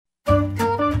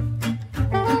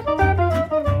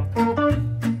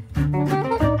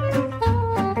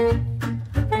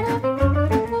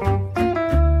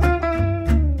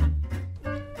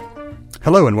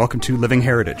Hello and welcome to Living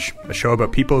Heritage, a show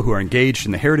about people who are engaged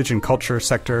in the heritage and culture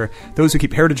sector, those who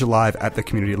keep heritage alive at the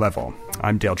community level.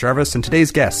 I'm Dale Jarvis, and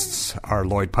today's guests are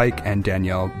Lloyd Pike and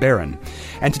Danielle Barron.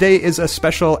 And today is a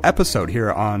special episode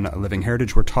here on Living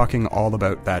Heritage. We're talking all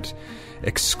about that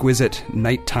exquisite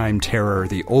nighttime terror,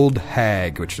 the Old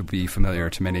Hag, which will be familiar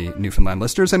to many Newfoundland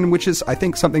listeners, and which is, I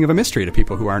think, something of a mystery to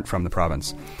people who aren't from the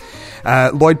province.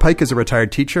 Lloyd Pike is a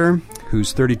retired teacher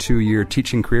whose 32-year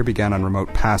teaching career began on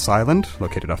remote Pass Island,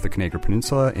 located off the Conagra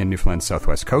Peninsula in Newfoundland's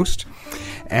southwest coast.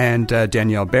 And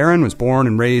Danielle Barron was born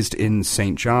and raised in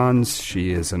St. John's.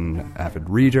 She is an avid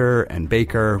reader and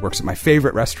baker, works at my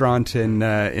favorite restaurant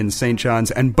in St. John's,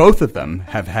 and both of them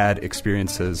have had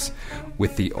experiences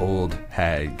with the Old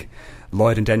Hag.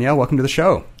 Lloyd and Danielle, welcome to the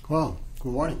show. Well,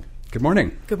 good morning. Good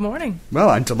morning. Good morning. Well,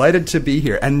 I'm delighted to be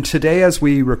here. And today, as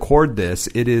we record this,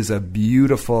 it is a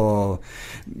beautiful,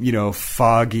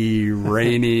 foggy,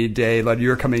 rainy day. Lloyd,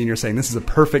 you're coming in, you're saying this is a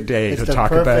perfect day to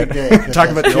talk about day, talk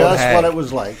about the Old Hag. Just what it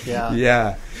was like, yeah.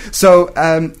 Yeah. So,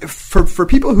 for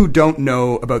people who don't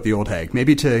know about the Old Hag,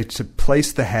 maybe to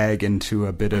place the Hag into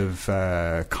a bit of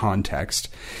context,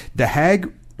 the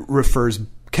Hag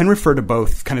can refer to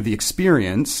both kind of the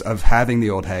experience of having the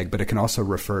Old Hag, but it can also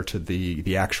refer to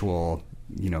the actual,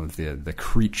 the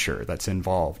creature that's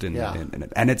involved in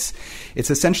it. And it's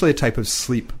essentially a type of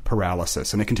sleep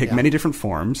paralysis, and it can take many different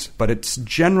forms, but it's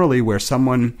generally where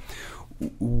someone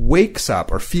wakes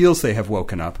up or feels they have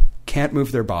woken up, can't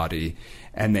move their body,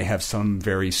 and they have some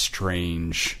very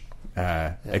strange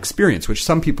experience, which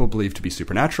some people believe to be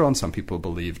supernatural and some people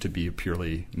believe to be a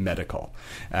purely medical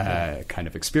kind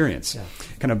of experience. Yeah.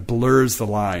 Kind of blurs the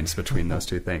lines between those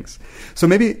two things. So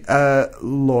maybe,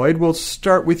 Lloyd, we'll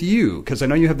start with you, because I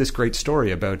know you have this great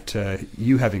story about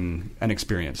you having an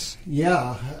experience.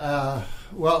 Yeah.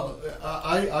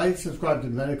 I subscribe to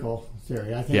the medical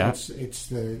theory. I think it's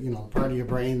the part of your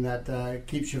brain that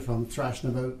keeps you from thrashing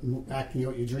about and acting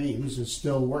out your dreams is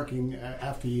still working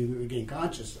after you gain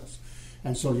consciousness,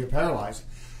 and so you're paralyzed.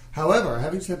 However,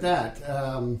 having said that,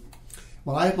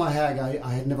 when I had my Hag,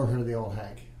 I had never heard of the Old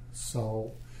Hag.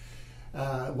 So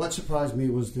what surprised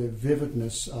me was the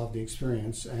vividness of the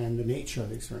experience and the nature of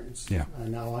the experience. Yeah.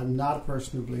 Now, I'm not a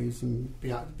person who believes in,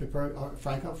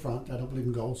 frank up front, I don't believe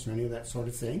in ghosts or any of that sort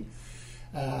of thing.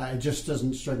 It just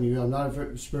doesn't strike me. I'm not a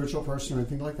very spiritual person or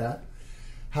anything like that.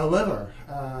 However,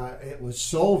 it was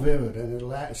so vivid and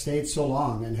it stayed so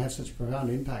long and had such a profound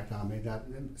impact on me that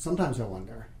sometimes I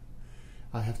wonder.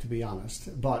 I have to be honest.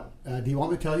 But do you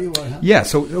want me to tell you what happened? Yeah.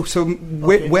 So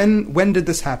okay. When did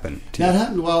this happen to you? That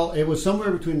happened. Well, it was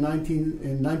somewhere between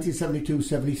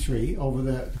 1972-73 over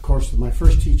the course of my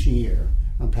first teaching year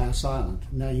on Pass Island.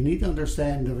 Now, you need to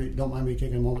understand. If you don't mind me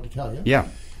taking a moment to tell you. Yeah.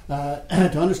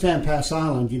 To understand Pass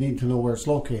Island, you need to know where it's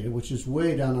located, which is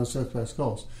way down on the southwest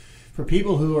coast. For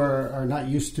people who are not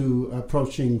used to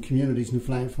approaching communities,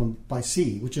 Newfoundland, by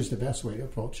sea, which is the best way to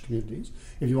approach communities,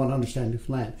 if you want to understand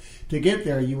Newfoundland. To get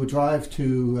there, you would drive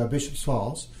to Bishop's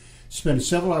Falls, spend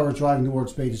several hours driving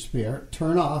towards Bay d'Espoir,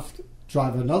 turn off,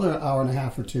 drive another hour and a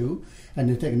half or two, and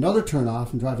then take another turn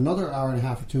off and drive another hour and a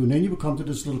half or two, and then you would come to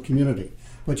this little community.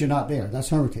 But you're not there. That's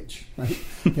Hermitage, right?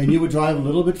 Then you would drive a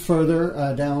little bit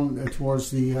further down towards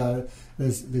the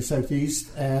southeast,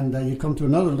 and you come to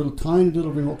another tiny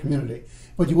little remote community.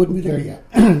 But you wouldn't be there yet.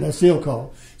 That's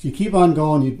Sealco. So you keep on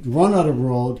going. You run out of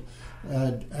road,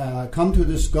 come to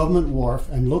this government wharf,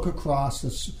 and look across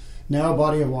this narrow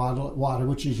body of water,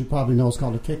 which, as you probably know, is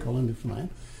called a tickle in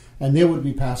Newfoundland. And there would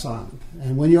be Pass Island.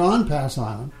 And when you're on Pass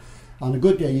Island, on a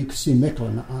good day, you can see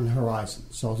Miquelon on the horizon.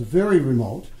 So it's very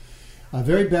remote. A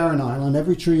very barren island.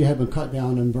 Every tree had been cut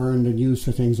down and burned and used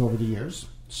for things over the years.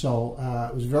 So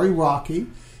it was very rocky,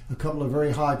 a couple of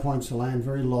very high points of land,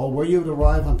 very low. Where you would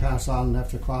arrive on Pass Island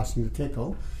after crossing the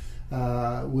Tickle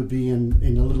would be in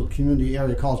a little community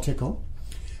area called Tickle.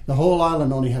 The whole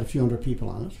island only had a few hundred people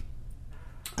on it.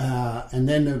 And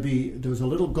then there was a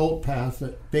little goat path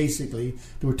that basically,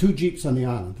 there were 2 jeeps on the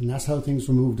island, and that's how things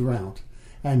were moved around.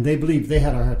 And they believed they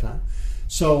had a hard time.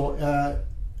 So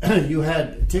you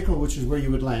had Tickle, which is where you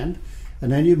would land,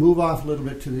 and then you'd move off a little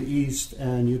bit to the east,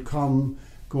 and you'd go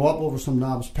up over some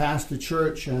knobs, past the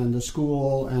church and the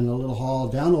school and a little hall,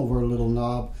 down over a little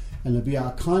knob, and there'd be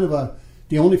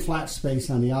the only flat space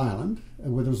on the island,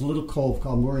 where there was a little cove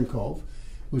called Mooring Cove,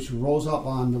 which rose up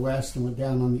on the west and went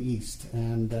down on the east,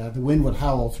 and the wind would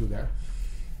howl through there.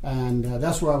 And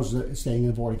that's where I was staying in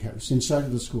a boarding house, inside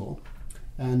of the school.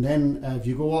 And then if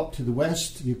you go up to the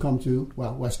west, you come to,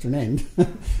 Western End,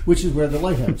 which is where the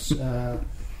lighthouse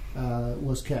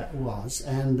was.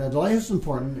 And the lighthouse is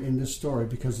important in this story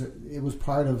because it was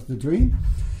part of the dream.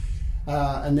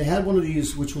 And they had one of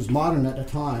these, which was modern at the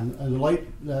time. And the light,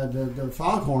 the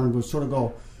foghorn would sort of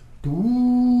go,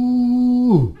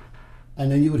 doo,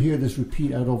 and then you would hear this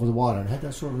repeat out over the water. It had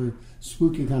that sort of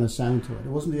spooky kind of sound to it. It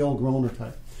wasn't the old groaner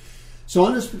type. So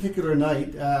on this particular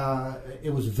night,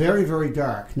 it was very, very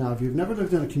dark. Now, if you've never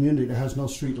lived in a community that has no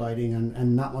street lighting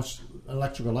and not much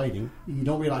electrical lighting, you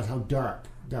don't realize how dark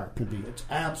can be. It's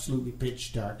absolutely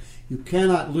pitch dark. You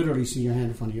cannot literally see your hand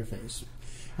in front of your face.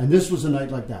 And this was a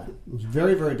night like that. It was a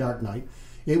very, very dark night.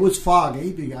 It was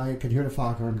foggy. I could hear the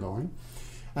foghorn going.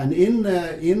 And in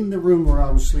the room where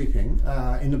I was sleeping,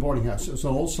 in the boarding house, it was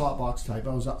an old slot box type.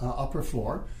 I was upper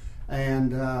floor.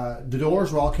 And the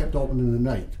doors were all kept open in the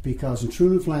night because in true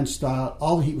Newfoundland style,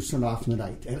 all the heat was turned off in the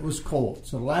night. And it was cold.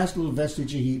 So the last little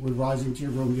vestige of heat would rise into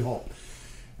your room, you hope.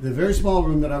 The very small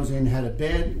room that I was in had a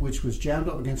bed which was jammed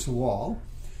up against the wall.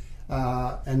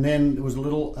 And then there was a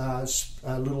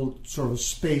little sort of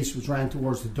space which ran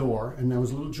towards the door. And there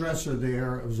was a little dresser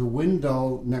there. There was a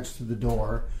window next to the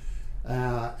door with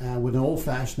an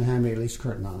old-fashioned handmade lace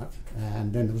curtain on it.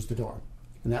 And then there was the door.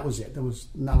 And that was it. There was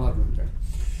not a lot of room there.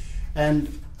 And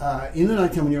in the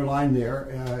nighttime when you're lying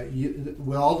there,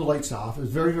 with all the lights off, it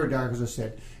was very, very dark, as I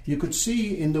said, you could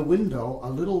see in the window a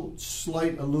little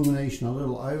slight illumination, a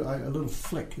little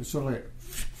flick, sort of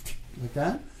like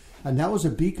that. And that was a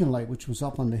beacon light which was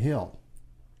up on the hill.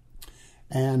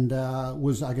 And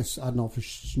was, I guess, I don't know, for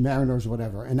mariners or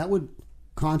whatever. And that would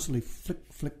constantly flick,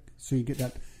 so you get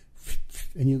that,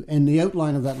 and in the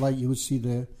outline of that light, you would see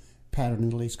the pattern in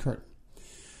the lace curtain.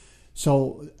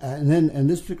 So, and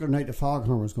this particular night, the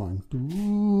foghorn was going,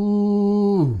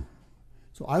 doo.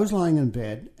 So I was lying in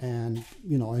bed, and,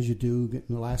 you know, as you do,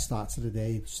 getting the last thoughts of the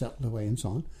day settled away and so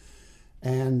on.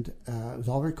 And it was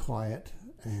all very quiet,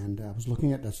 and I was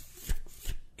looking at this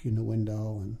flick in the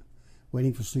window and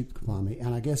waiting for sleep to come on me,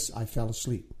 and I guess I fell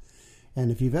asleep.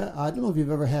 And I don't know if you've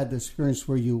ever had the experience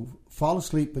where you fall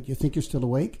asleep, but you think you're still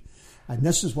awake, and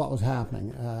this is what was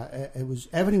happening.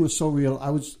 Everything was so real,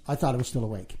 I thought I was still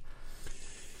awake.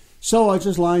 So I was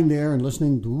just lying there and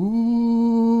listening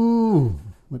to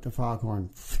with the foghorn,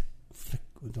 flick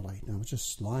with the light. And I was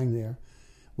just lying there,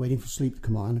 waiting for sleep to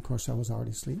come on. Of course, I was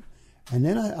already asleep. And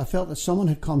then I felt that someone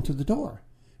had come to the door.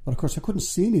 But of course, I couldn't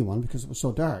see anyone because it was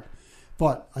so dark.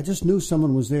 But I just knew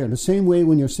someone was there. In the same way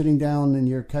when you're sitting down in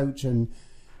your couch and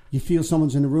you feel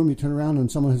someone's in the room, you turn around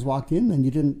and someone has walked in and you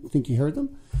didn't think you heard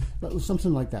them. But it was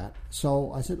something like that.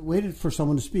 So I waited for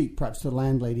someone to speak, perhaps the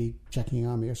landlady checking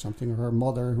on me or something, or her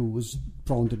mother who was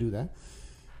prone to do that.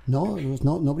 No, there was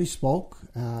nobody spoke.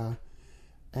 So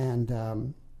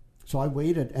I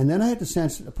waited. And then I had the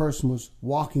sense that the person was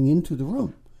walking into the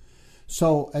room.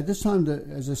 So at this time,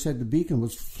 as I said, the beacon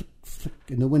was flick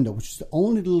in the window, which is the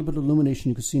only little bit of illumination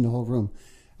you could see in the whole room.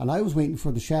 And I was waiting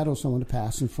for the shadow of someone to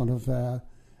pass in front of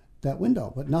that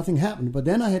window, but nothing happened. But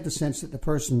then I had the sense that the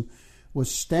person was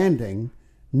standing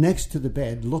next to the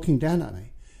bed looking down at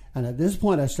me. And at this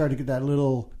point, I started to get that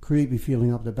little creepy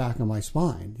feeling up the back of my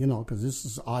spine, you know, because this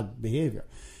is odd behavior.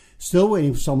 Still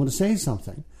waiting for someone to say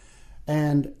something.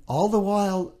 And all the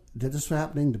while that this was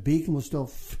happening, the beacon was still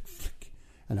flick,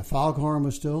 and the foghorn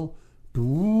was still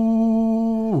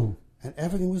doo, and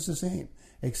everything was the same,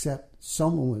 except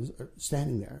someone was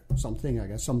standing there, something, I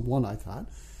guess, someone, I thought.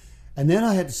 And then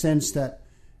I had the sense that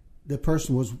the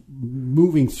person was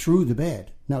moving through the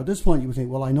bed. Now, at this point, you would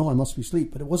think, well, I know I must be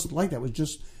asleep. But it wasn't like that. It was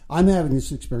just, I'm having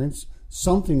this experience.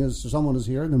 Someone is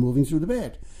here, and they're moving through the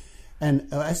bed.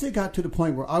 And as they got to the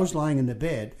point where I was lying in the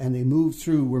bed, and they moved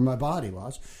through where my body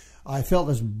was, I felt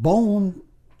this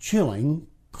bone-chilling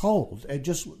cold.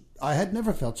 I had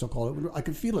never felt so cold. I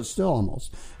could feel it still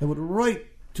almost. It went right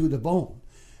to the bone.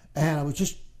 And I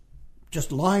was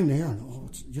just lying there, and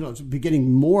it's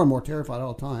getting more and more terrified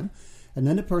all the time. And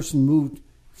then the person moved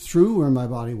through where my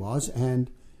body was,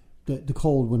 and the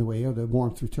cold went away, or the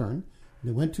warmth returned.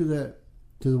 They went to the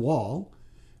wall,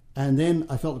 and then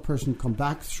I felt the person come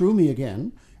back through me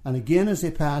again. And again, as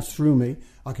they passed through me,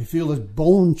 I could feel this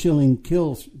bone-chilling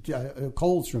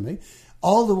cold through me.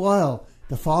 All the while,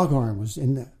 the foghorn was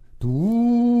in there,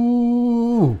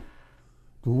 doo,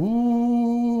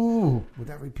 doo, with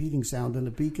that repeating sound, and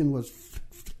the beacon was flick,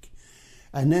 flick.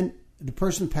 And then the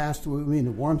person passed through me, and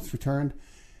the warmth returned.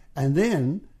 And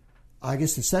then, I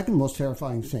guess the second most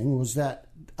terrifying thing was that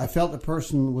I felt the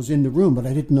person was in the room, but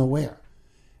I didn't know where.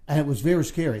 And it was very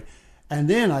scary. And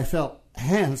then I felt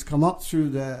hands come up through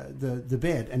the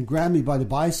bed and grab me by the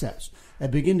biceps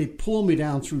and begin to pull me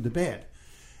down through the bed.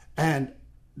 And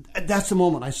that's the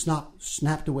moment I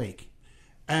snapped awake.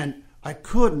 And I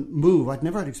couldn't move. I'd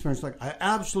never had experience like I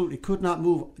absolutely could not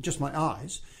move just my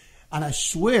eyes. And I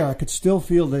swear I could still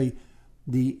feel the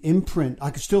the imprint. I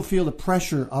could still feel the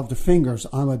pressure of the fingers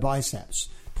on my biceps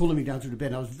pulling me down through the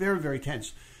bed. I was very, very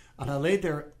tense. And I laid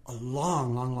there a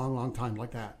long time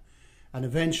like that. And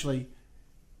eventually,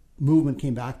 movement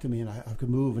came back to me, and I could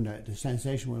move, and the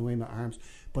sensation went away in my arms.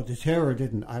 But the terror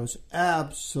didn't. I was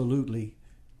absolutely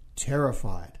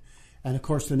terrified. And of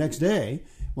course, the next day,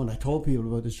 when I told people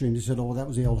about this dream, they said, "Oh, that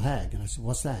was the old hag." And I said,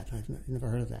 "What's that? I've never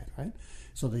heard of that." Right?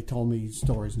 So they told me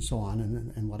stories and so on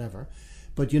and whatever.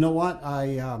 But you know what?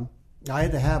 I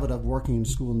had the habit of working in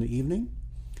school in the evening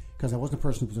because I wasn't a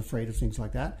person who was afraid of things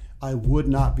like that. I would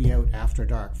not be out after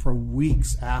dark for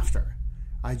weeks after.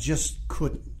 I just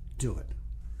couldn't do it.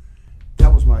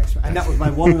 That was my experience. And that was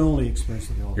my one and only experience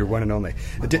of the old. Your one and only.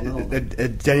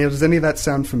 Danielle, does any of that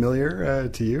sound familiar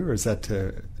to you, or is that...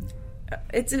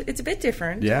 It's a bit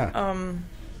different. Yeah.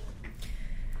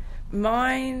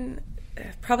 Mine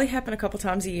probably happen a couple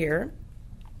times a year.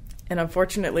 And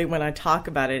unfortunately, when I talk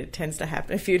about it, it tends to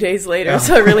happen a few days later.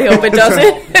 So I really hope it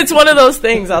doesn't. It's one of those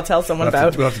things I'll tell someone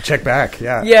about. We'll have to check back.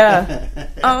 Yeah. Yeah.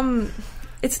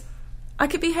 I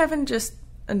could be having just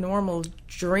a normal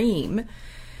dream,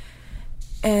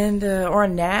 and or a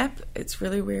nap. It's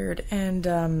really weird. And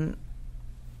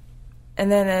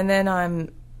then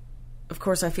I'm, of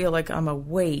course, I feel like I'm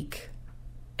awake,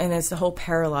 and it's the whole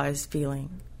paralyzed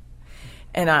feeling.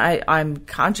 And I'm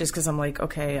conscious because I'm like,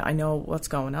 okay, I know what's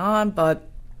going on, but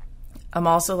I'm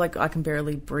also like, I can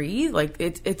barely breathe. Like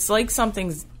it's like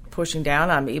something's pushing down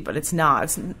on me, but it's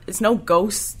not. It's no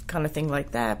ghost kind of thing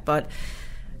like that.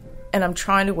 And I'm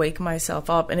trying to wake myself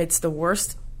up, and it's the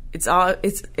worst.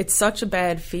 It's such a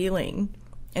bad feeling,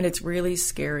 and it's really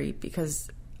scary because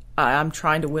I'm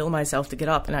trying to will myself to get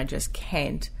up, and I just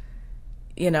can't.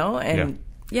 And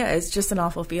yeah, it's just an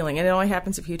awful feeling, and it only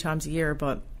happens a few times a year,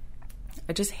 but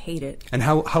I just hate it. And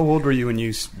how old were you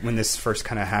when this first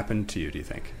kind of happened to you, do you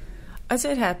think? I'd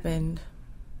say it happened,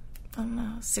 I don't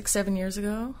know, 6-7 years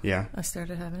ago. Yeah. I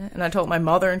started having it. And I told my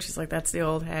mother, and she's like, "That's the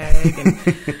old hag." And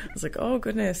I was like, "Oh,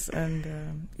 goodness." And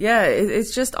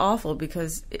it's just awful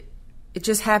because it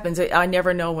just happens. I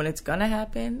never know when it's going to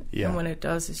happen. Yeah. And when it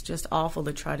does, it's just awful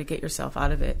to try to get yourself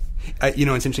out of it. It's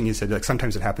interesting you said, like,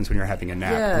 sometimes it happens when you're having a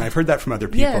nap. Yeah. And I've heard that from other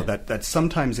people, that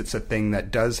sometimes it's a thing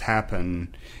that does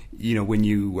happen, when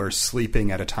you are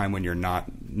sleeping at a time when you're not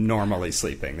normally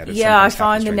sleeping. That I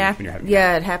find the nap.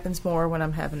 Yeah, it happens more when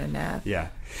I'm having a nap. Yeah.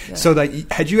 So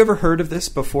had you ever heard of this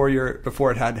before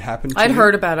it had happened to you? I'd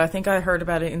heard about it. I think I heard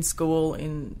about it in school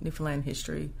in Newfoundland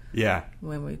history. Yeah.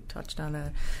 When we touched on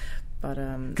that. But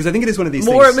because I think it is one of these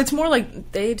things. It's more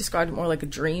like they described it more like a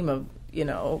dream of,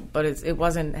 but it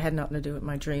wasn't. It had nothing to do with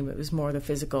my dream. It was more the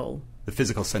physical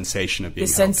sensation of being.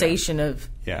 The sensation of,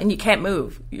 and you can't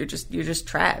move. You're just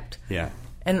trapped. Yeah.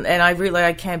 And I really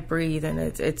I can't breathe, and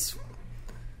it's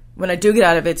when I do get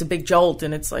out of it, it's a big jolt,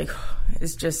 and it's like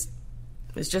it's just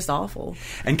awful.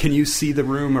 And can you see the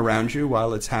room around you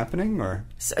while it's happening, or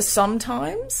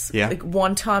sometimes? Yeah. Like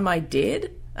one time I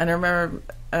did, and I remember.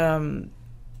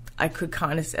 I could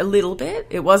kind of a little bit.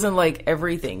 It wasn't like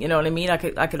everything, you know what I mean? I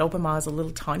could open my eyes a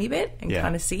little tiny bit and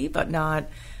kind of see, but not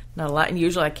a lot. And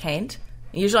usually I can't.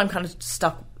 Usually I'm kind of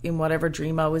stuck in whatever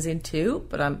dream I was in too,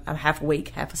 but I'm half awake,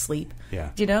 half asleep.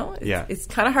 Yeah. Do you know? It's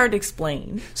kind of hard to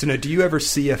explain. So now, do you ever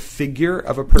see a figure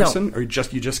of a person, no. or you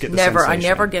just get the never? Sensation? I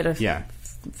never get a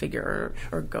figure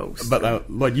or ghost.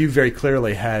 But you very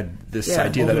clearly had this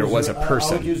idea that there was a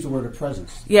person. I would use the word of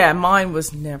presence. Yeah, mine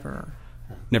was never.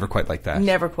 Never quite like that.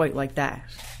 Never quite like that.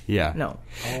 Yeah. No.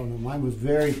 Oh no, mine was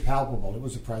very palpable. It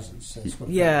was a presence. That's what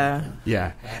yeah.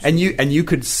 And you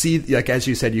could see, like as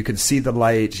you said, you could see the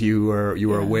light. You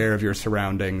were aware of your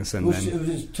surroundings, and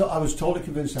I was totally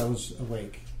convinced I was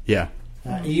awake. Yeah.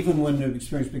 Even when the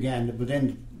experience began, but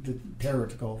then the terror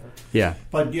took over. Yeah.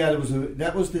 But that was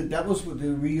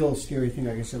the real scary thing.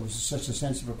 I guess it was such a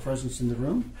sense of a presence in the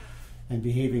room, and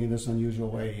behaving in this unusual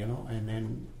way, and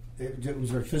then. It was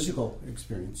a very physical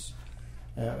experience.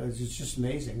 It's just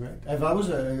amazing, right? I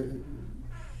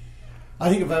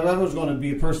think if I ever was going to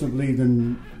be a person who believed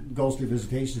in ghostly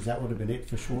visitations, that would have been it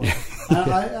for sure.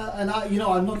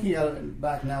 I'm looking at it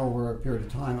back now over a period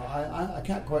of time. I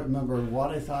can't quite remember what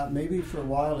I thought. Maybe for a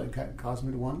while it caused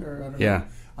me to wonder. I don't know.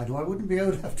 I know I wouldn't be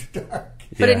out after dark.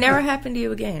 But it never happened to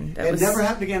you again. Never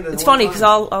happened again. It's funny because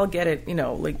I'll get it,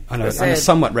 like on a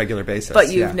somewhat regular basis.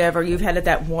 But you've had it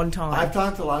that one time. I've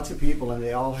talked to lots of people, and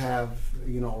they all have,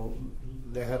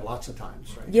 they had lots of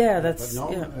times, right? Yeah,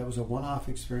 it was a one-off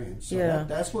experience. So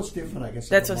that's what's different, I guess.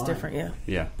 That's what's different,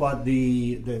 yeah. But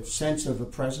the sense of a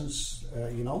presence,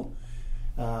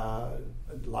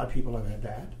 a lot of people have had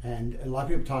that, and a lot of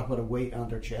people talk about a weight on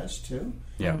their chest too.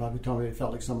 Yeah. A lot of people told me it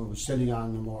felt like someone was sitting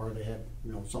on them, or they had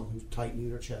something who's tightening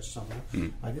their chest somehow.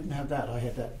 I didn't have that. I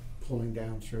had that pulling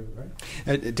down through.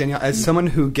 Right, Danielle, as someone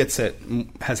who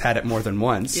has had it more than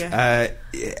once,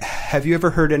 have you ever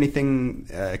heard anything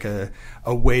like a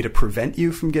way to prevent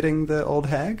you from getting the old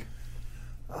hag?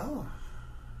 Oh.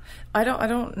 I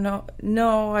don't know.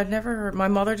 No, I've never heard. My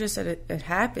mother just said it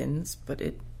happens, but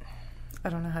I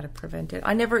don't know how to prevent it.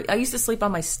 I used to sleep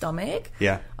on my stomach.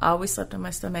 Yeah. I always slept on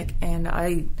my stomach, and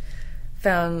I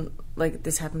found, like,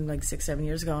 this happened like 6-7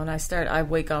 years ago, and I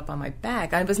wake up on my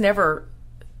back. I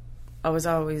was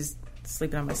always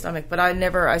sleeping on my stomach, but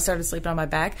I started sleeping on my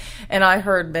back, and I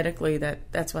heard medically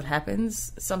that's what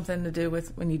happens, something to do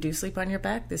with when you do sleep on your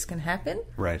back, this can happen.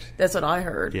 Right. That's what I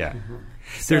heard. Yeah.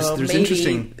 So there's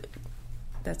interesting...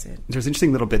 That's it. There's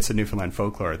interesting little bits of Newfoundland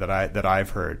folklore that I've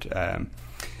heard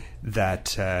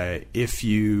that if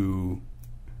you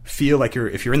feel like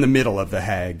if you're in the middle of the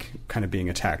hag kind of being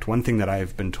attacked, one thing that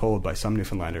I've been told by some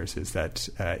Newfoundlanders is that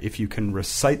if you can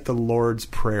recite the Lord's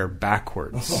Prayer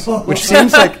backwards, which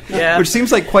seems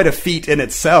like quite a feat in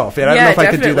itself. And I don't know if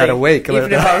I could do that awake.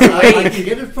 Even if I was awake. I can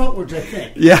get it frontwards, I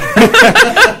think. Yeah,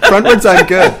 frontwards I'm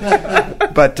good.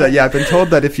 But I've been told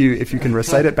that if you can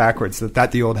recite it backwards,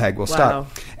 that the old hag will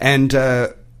stop. And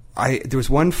there was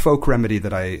one folk remedy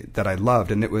that I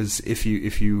loved, and it was if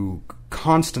you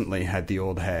constantly had the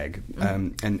old hag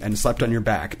and slept on your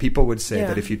back, people would say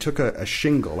that if you took a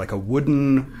shingle, like a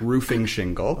wooden roofing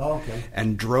shingle,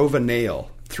 and drove a nail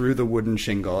through the wooden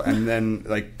shingle and then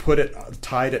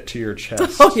tied it to your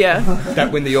chest. That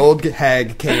when the old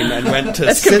hag came and went to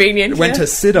to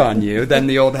sit on you, then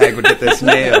the old hag would get this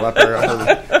nail up her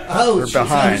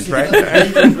behind, right?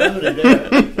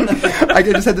 I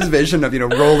just had this vision of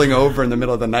rolling over in the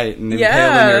middle of the night and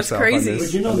impaling yourself on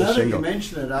this. But now that you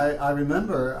mention it, I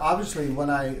remember obviously when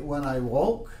I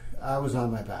woke, I was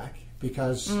on my back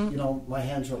because my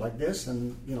hands were like this,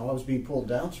 and I was being pulled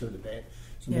down through the bed.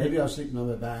 So maybe I was sleeping on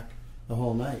my back the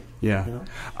whole night. Yeah.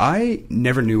 I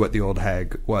never knew what the old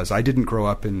hag was. I didn't grow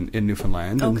up in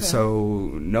Newfoundland, and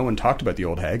so no one talked about the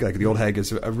old hag. Like, the old hag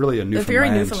is really a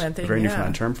Newfoundland thing,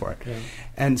 Newfoundland term for it. Yeah.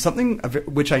 And something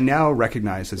which I now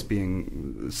recognize as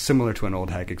being similar to an old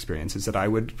hag experience is that I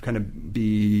would kind of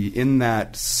be in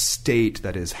that state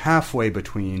that is halfway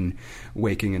between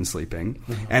waking and sleeping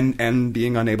and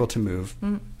being unable to move.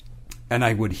 And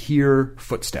I would hear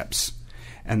footsteps.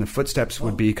 And the footsteps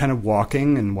would be kind of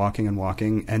walking and walking and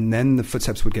walking, and then the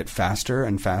footsteps would get faster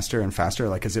and faster and faster,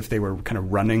 like as if they were kind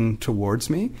of running towards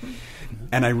me.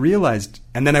 And I realized,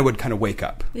 and then I would kind of wake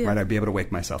up, right? I'd be able to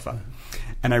wake myself up.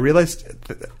 And I realized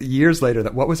years later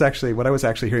that what I was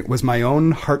actually hearing was my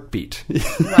own heartbeat.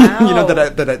 Wow.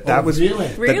 That was really?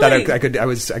 I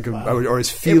was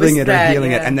feeling it or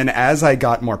feeling it, and then as I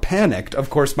got more panicked,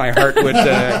 of course my heart would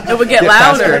it would get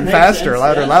louder faster and faster,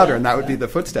 louder and louder, and that would be the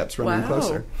footsteps running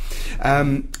closer.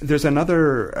 There's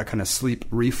another kind of sleep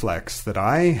reflex that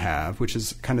I have, which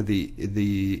is kind of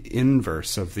the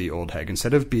inverse of the old hag.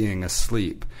 Instead of being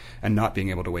asleep and not being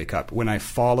able to wake up, when I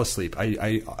fall asleep,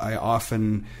 I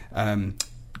often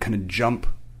kind of jump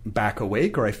back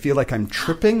awake, or I feel like I'm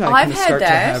tripping. I've had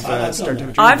that.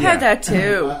 I've had that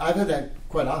too. I've had that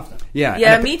quite often.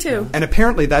 Yeah, me too. And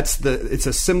apparently it's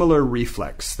a similar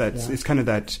reflex. It's kind of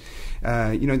that,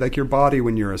 like your body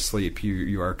when you're asleep,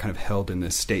 you are kind of held in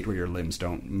this state where your limbs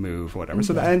don't move, whatever.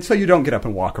 Mm-hmm. So you don't get up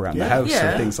and walk around the house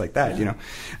or things like that,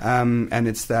 and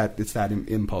it's that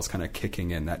impulse kind of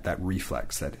kicking in, that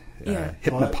reflex, that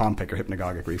hypnopompic or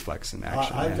hypnagogic reflex in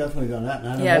action. I've definitely done that.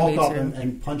 And I walk up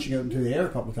and punching out into the air a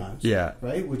couple of times. Yeah.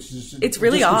 Right? Which is it's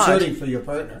really disconcerting for your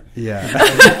partner. Yeah.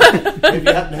 If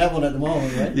you happen to have one at the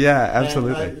moment, right? Yeah,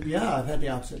 absolutely. I've had the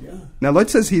opposite, Now, Lloyd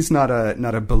says he's not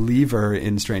a believer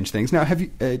in strange things. Now,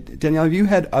 Danielle, have you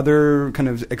had other kind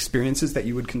of experiences that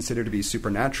you would consider to be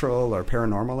supernatural or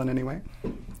paranormal in any way?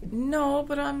 No,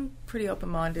 but I'm pretty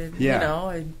open-minded.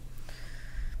 Yeah.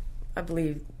 I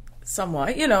believe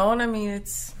somewhat, and I mean,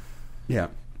 it's... Yeah.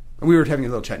 We were having a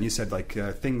little chat, and you said,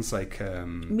 things like...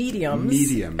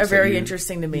 mediums are very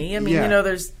interesting to me. I mean,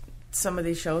 there's some of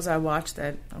these shows I watch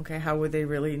that, how would they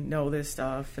really know this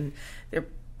stuff? And they're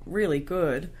really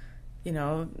good.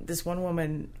 This one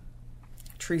woman,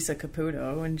 Teresa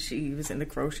Caputo, and she was in the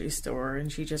grocery store,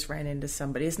 and she just ran into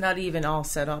somebody. It's not even all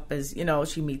set up as,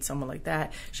 she meets someone like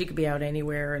that. She could be out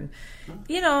anywhere, and,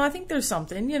 I think there's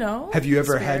something, Have you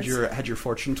ever had your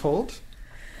fortune told?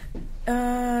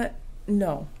 No.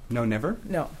 No, never?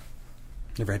 No.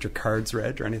 Never had your cards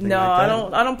read or anything like that? No,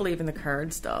 I don't believe in the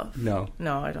card stuff. No,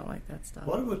 I don't like that stuff.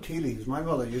 What about tea leaves? My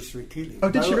mother used to read tea leaves.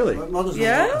 Oh, did she really? My mother's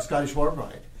a Scottish war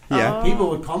bride. Yeah. People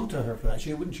would come to her for that.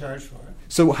 She wouldn't charge for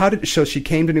it. So she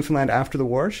came to Newfoundland after the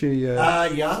war?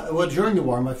 Yeah. Well, during the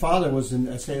war. My father was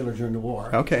a sailor during the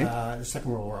war. Okay. The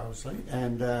Second World War, obviously.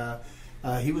 And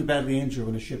he was badly injured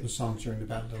when his ship was sunk during the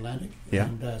Battle of the Atlantic. Yeah.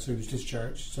 And so he was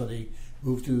discharged. So they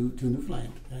moved to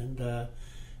Newfoundland. And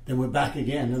then went back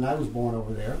again. And I was born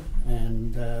over there.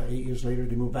 And 8 years later,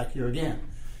 they moved back here again.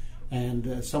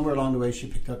 And somewhere along the way, she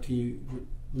picked up tea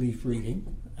leaf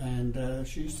reading. And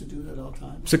she used to do that all the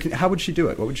time. So how would she do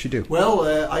it? What would she do? Well,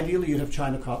 ideally you'd have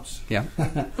china cups. Yeah.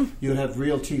 You'd have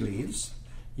real tea leaves.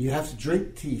 You have to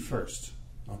drink tea first,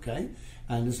 okay?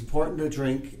 And it's important to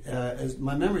drink,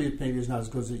 my memory maybe is not as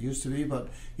good as it used to be, but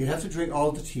you'd have to drink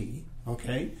all the tea,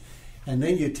 okay? And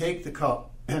then you take the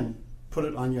cup and put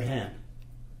it on your hand.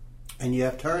 And you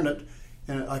have to turn it,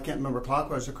 I can't remember,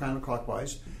 clockwise or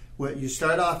counterclockwise. You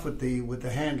start off with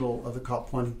the handle of the cup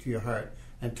pointing to your heart,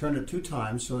 and turn it 2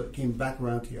 times so it came back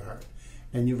around to your heart.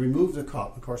 And you remove the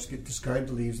cup, of course, discard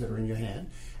the leaves that are in your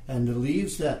hand. And the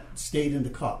leaves that stayed in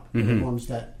the cup are the ones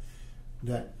that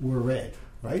were red,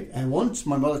 right? And once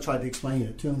my mother tried to explain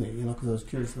it to me, because I was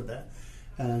curious about that.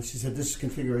 And she said this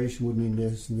configuration would mean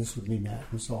this, and this would mean that,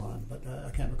 and so on. But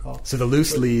I can't recall. So the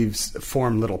loose leaves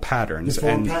form little patterns,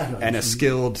 and a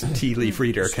skilled tea leaf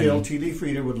reader tea leaf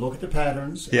reader would look at the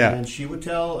patterns, and she would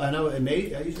tell. I know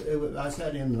I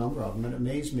sat in a number of them, and it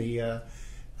amazed me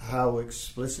how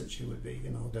explicit she would be.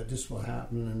 That this will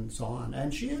happen, and so on.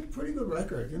 And she had a pretty good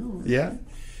record. Yeah.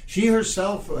 She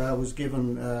herself was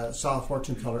given saw a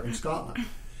fortune teller in Scotland.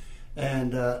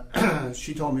 And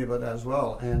she told me about that as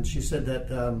well. And she said that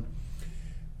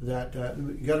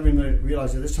you got to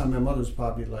realize at this time my mother was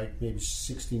probably like maybe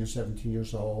 16 or 17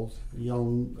 years old, a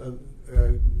young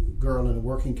girl in a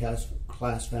working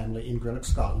class family in Greenock,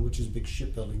 Scotland, which is a big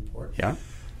shipbuilding port. Yeah.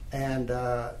 And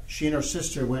she and her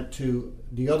sister went to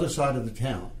the other side of the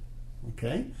town,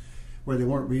 okay, where they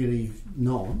weren't really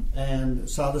known, and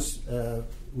saw this.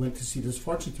 Went to see this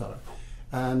fortune teller.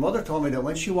 And Mother told me that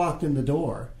when she walked in the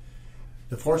door,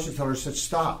 the fortune teller said,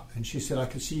 "Stop." And she said, "I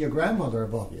can see your grandmother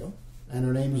above you." And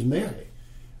her name was Mary,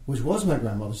 which was my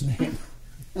grandmother's name.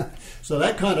 So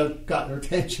that kind of got her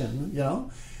attention,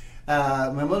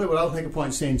 My mother would always make a point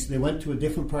of saying they went to a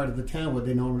different part of the town where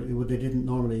they didn't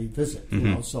normally visit,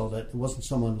 so that it wasn't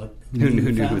someone like who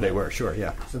knew who they were. Sure,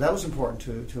 yeah. So that was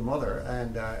important to Mother.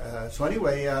 And so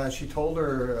anyway, she told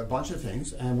her a bunch of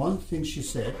things. And one of the things she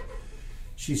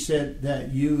said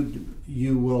that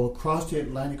you will cross the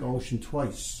Atlantic Ocean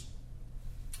twice,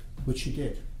 which she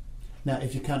did. Now,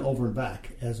 if you count over and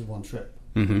back as a one trip,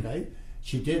 okay?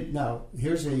 She did. Now,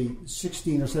 here's a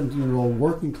 16 or 17-year-old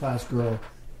working class girl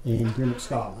in Greenock,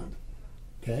 Scotland,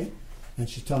 okay? And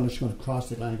she's telling her she's going to cross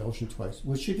the Atlantic Ocean twice,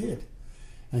 which she did.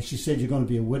 And she said, you're going to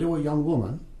be a widow, a young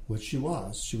woman, which she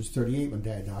was. She was 38 when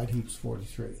Dad died. He was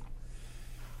 43.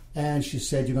 And she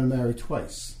said, you're going to marry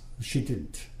twice. She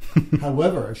didn't.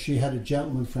 However, she had a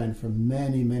gentleman friend for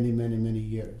many, many, many, many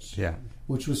years. Yeah.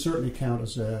 Which would certainly count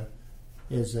as a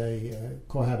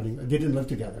cohabiting. They didn't live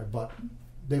together, but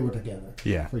they were together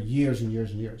for years and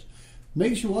years and years.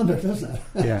 Makes you wonder, doesn't it?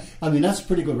 Yeah. I mean, that's a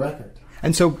pretty good record.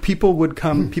 And so people would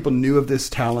come, people knew of this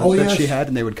talent that she had,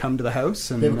 and they would come to the house?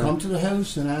 And they would come to the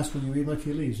house and ask, will you read my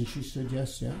tea leaves? And she said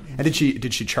yes, yeah. And did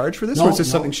she charge for this? No, or was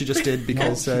this something she just did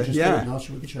because... No, she just did. No,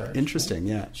 she wouldn't charge. Interesting,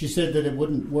 yeah. She said that it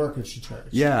wouldn't work if she charged.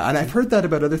 Yeah, and I've heard that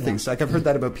about other things. Like I've heard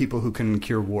that about people who can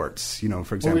cure warts,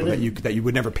 for example, that you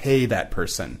would never pay that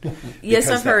person.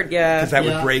 Yes, I've heard, because that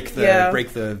would break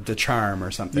the charm or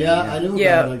something. Yeah, I knew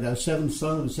about it like that. Seventh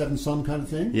son kind of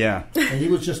thing. Yeah. And he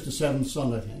was just the seventh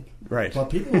son, I think. Right. But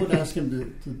people would ask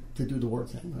him to do the work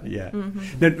thing, right? Yeah.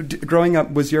 Now, growing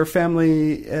up, was your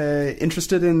family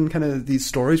interested in kind of these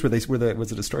stories?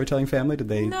 Was it a storytelling family? Did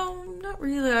they? No, not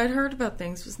really. I'd heard about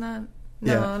things. Was not.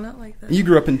 Not like that. You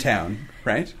grew up in town,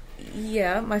 right?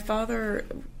 Yeah. My father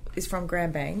is from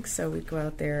Grand Bank, so we'd go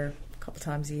out there a couple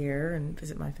times a year and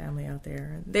visit my family out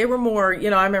there. They were more,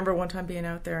 I remember one time being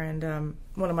out there, and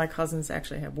one of my cousins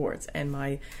actually had warts, and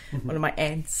one of my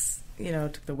aunts,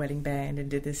 took the wedding band and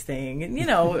did this thing,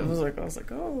 and I was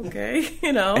like, oh, okay,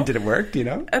 And did it work? Do you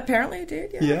know? Apparently, it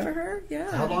did. Yeah, for her. Yeah.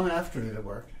 How long after did it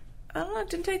work? I don't know. It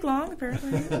didn't take long.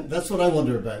 Apparently. That's what I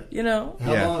wonder about.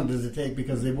 How long does it take?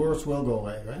 Because the warts will go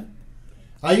away, right?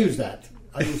 I use that.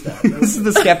 This is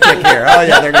the skeptic here. Oh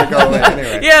yeah, they're going to go away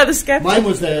anyway. Yeah, the skeptic. Mine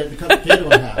was to cut the potato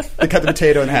in half. They cut the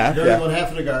potato in half. Bury one half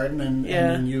in the garden, and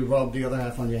then you rub the other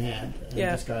half on your hand and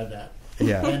discard that.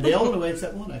 Yeah, and they all went away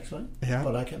except one actually. Yeah,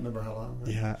 but I can't remember how long.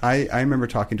 Right? Yeah, I remember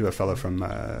talking to a fellow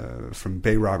from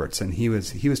Bay Roberts, and he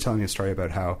was telling me a story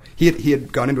about how he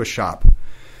had gone into a shop,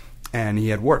 and he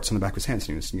had warts on the back of his hands.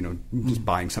 And he was, just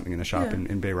buying something in the shop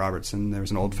in Bay Roberts, and there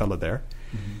was an old fella there.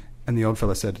 Mm-hmm. And the old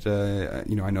fella said,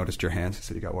 I noticed your hands. He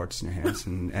said, you got warts in your hands.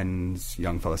 And the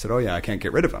young fella said, oh, yeah, I can't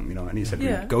get rid of them. And he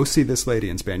said, go see this lady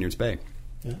in Spaniards Bay.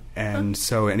 Yeah. And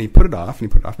he put it off,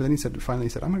 but then he said, I'm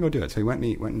going to go do it. So he went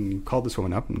and called this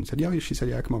woman up and said, she said,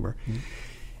 yeah, come over. Mm-hmm.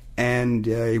 And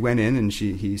he went in, and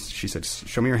she said,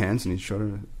 show me your hands. And he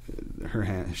showed her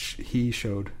hands. He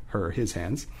showed her his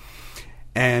hands.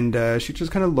 And she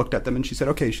just kind of looked at them, and she said,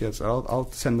 okay,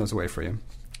 I'll send those away for you.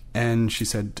 And she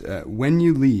said, when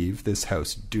you leave this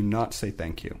house, do not say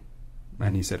thank you.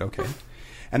 And he said, okay.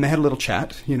 And they had a little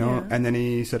chat, and then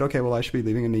he said, okay, well, I should be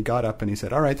leaving. And he got up and he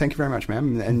said, all right, thank you very much,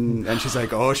 ma'am. And she's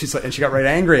like, and she got right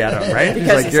angry at him, right?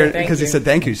 Because he said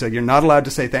thank you. She's like, you're not allowed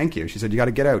to say thank you. She said, you got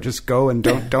to get out. Just go and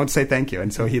don't say thank you.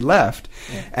 And so he left,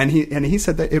 and he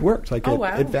said that it worked. Like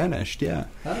it vanished. Yeah.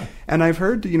 Oh. And I've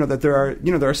heard, that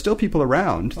there are still people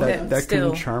around that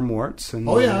can charm warts. And,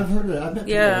 I've heard of it. I've met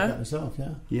people like that myself.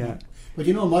 Yeah. Yeah. But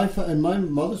in my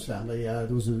mother's family, there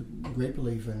was a great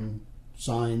belief in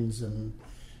signs and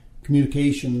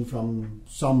communication from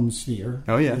some sphere.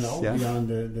 Oh, yes. Beyond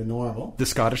the normal. The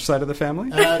Scottish side of the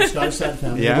family? The Scottish side of the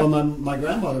family. Yeah. Well, my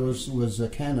grandmother was a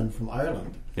canon from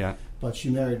Ireland. Yeah. But she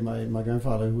married my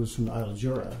grandfather, who was from the Isle of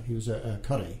Jura. He was a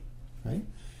cutty, right?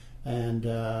 And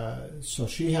so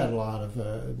she had a lot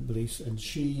of beliefs. And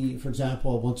she, for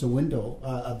example, once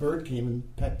a bird came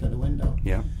and pecked at the window.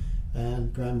 Yeah.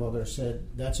 And grandmother said,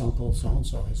 that's Uncle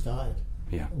so-and-so has died.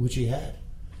 Yeah. Which he had.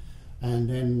 And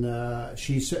then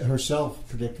she herself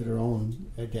predicted her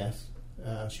own death.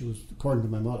 She was, according to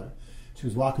my mother, she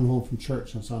was walking home from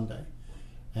church on Sunday.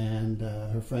 And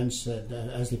her friend said,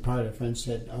 as they parted, her friend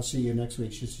said, I'll see you next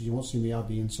week. She said, you won't see me, I'll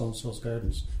be in so-and-so's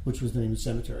gardens, which was the name of the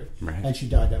cemetery. Right. And she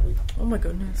died that week. Oh, my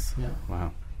goodness. Yeah.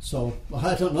 Wow. So,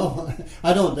 I don't know.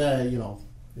 I don't,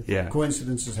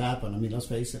 coincidences happen. I mean, let's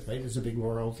face it, right? It's a big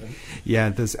world.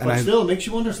 But still, it makes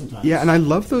you wonder sometimes. Yeah, and I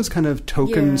love those kind of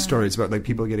token stories about like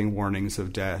people getting warnings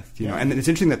of death. And it's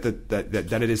interesting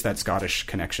that it is that Scottish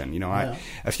connection.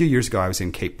 A few years ago, I was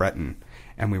in Cape Breton,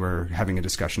 and we were having a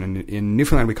discussion. In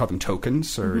Newfoundland, we call them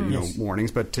tokens or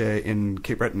warnings, but in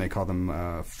Cape Breton, they call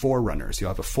them forerunners. You'll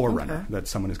have a forerunner that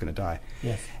someone is going to die.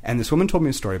 Yes. And this woman told me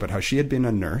a story about how she had been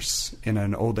a nurse in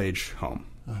an old age home.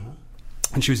 Uh-huh.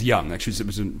 And she was young, like it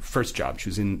was her first job. She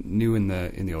was new in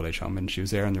the old age home, and she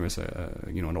was there. And there was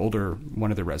an older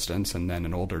one of the residents, and then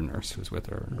an older nurse who was with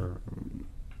her, or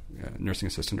nursing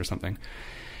assistant or something.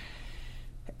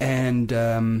 And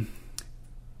the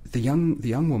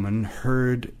young woman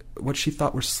heard what she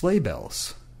thought were sleigh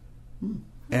bells,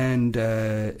 and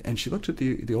she looked at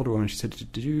the older woman. And she said,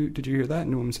 "Did you hear that?"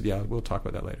 And the woman said, "Yeah, we'll talk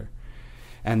about that later."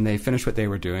 And they finished what they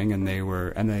were doing, and they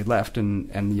left. And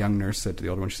the young nurse said to the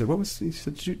older one, she said, "What was?" He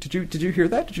said, "Did you hear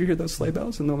that? Did you hear those sleigh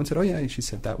bells?" And the woman said, "Oh yeah." And she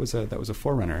said, "That was a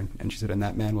forerunner." And she said, "And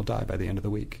that man will die by the end of the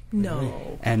week."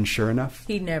 No. And sure enough,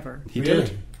 he never. He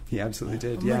did. He absolutely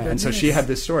did. Yeah. And so she had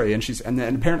this story, and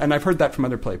and I've heard that from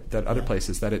other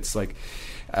places that it's like.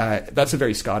 That's a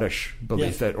very Scottish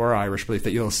belief or Irish belief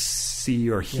that you'll see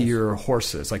or hear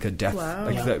horses, like a death,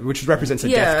 which represents a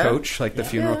death coach, like the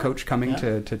funeral coach coming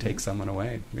to take someone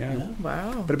away. Yeah.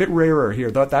 Wow. But a bit rarer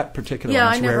here. That particular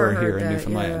one's rarer here in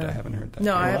Newfoundland. I haven't heard that.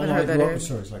 No, I haven't heard that. I grew up with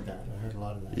stories like that. I heard a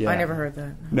lot of that. Yeah. I never heard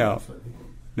that. No.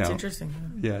 It's interesting.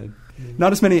 Yeah.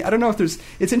 Not as many. I don't know if there's.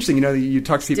 It's interesting. You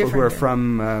talk to people who are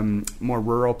from more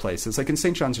rural places. Like in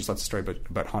St. John's, there's lots of story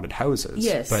about haunted houses.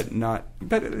 Yes, but not.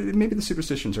 But maybe the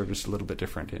superstitions are just a little bit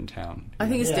different in town. I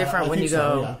think it's different when you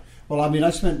go. Yeah. Well, I mean, I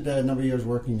spent a number of years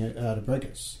working at a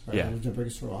Brigus. I lived at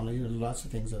Brigus for a while. There's lots of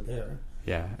things out there.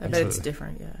 Yeah, I bet it's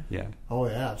different. Yeah. Oh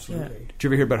yeah, absolutely. Yeah. Did you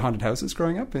ever hear about haunted houses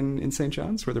growing up in St.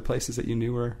 John's? Were there places that you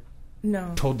knew were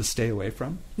told to stay away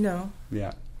from? No.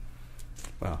 Yeah.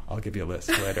 Well, I'll give you a list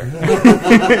later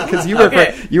because you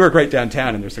work right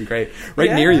downtown, and there's some great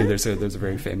near you. There's a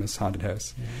very famous haunted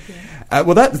house. Yeah.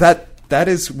 Well, that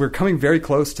is we're coming very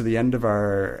close to the end of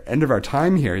our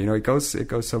time here. It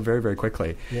goes so very, very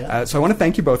quickly. Yeah. So I want to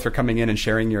thank you both for coming in and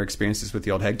sharing your experiences with the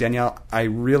Old Hag. Danielle, I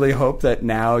really hope that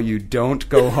now you don't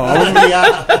go home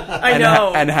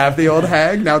and have the Old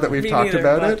Hag now that we've talked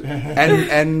about it,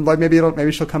 and like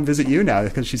maybe she'll come visit you now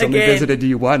because she's only visited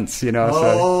you once. So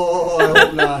I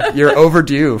hope not. You're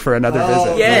overdue for another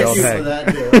visit. Yes. To the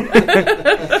Old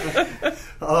Hag.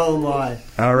 Oh my!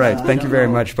 All right, thank you very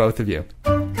much, both of you.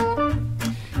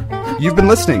 You've been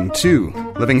listening to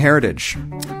Living Heritage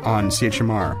on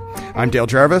CHMR. I'm Dale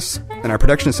Jarvis, and our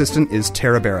production assistant is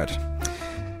Tara Barrett.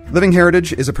 Living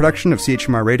Heritage is a production of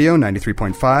CHMR Radio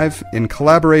 93.5 in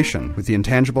collaboration with the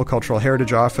Intangible Cultural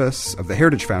Heritage Office of the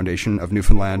Heritage Foundation of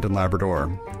Newfoundland and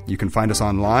Labrador. You can find us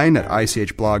online at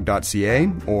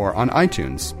ichblog.ca or on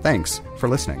iTunes. Thanks for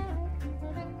listening.